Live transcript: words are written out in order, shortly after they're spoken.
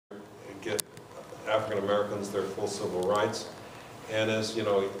African Americans their full civil rights. And as you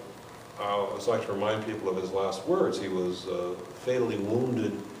know, I always like to remind people of his last words. He was fatally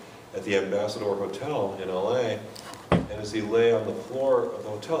wounded at the Ambassador Hotel in LA, and as he lay on the floor of the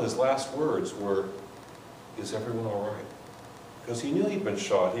hotel, his last words were, "Is everyone all right?" Because he knew he'd been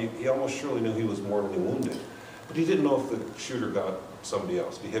shot. He almost surely knew he was mortally wounded. But he didn't know if the shooter got somebody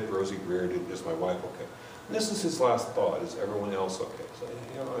else. He hit Rosie Greer, is my wife okay? And this is his last thought, is everyone else okay? So,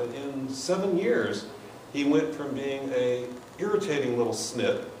 you know, in 7 years, he went from being a irritating little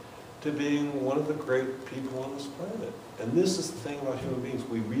snit to being one of the great people on this planet. And this is the thing about human beings,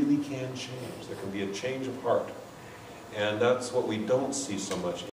 we really can change. There can be a change of heart. And that's what we don't see so much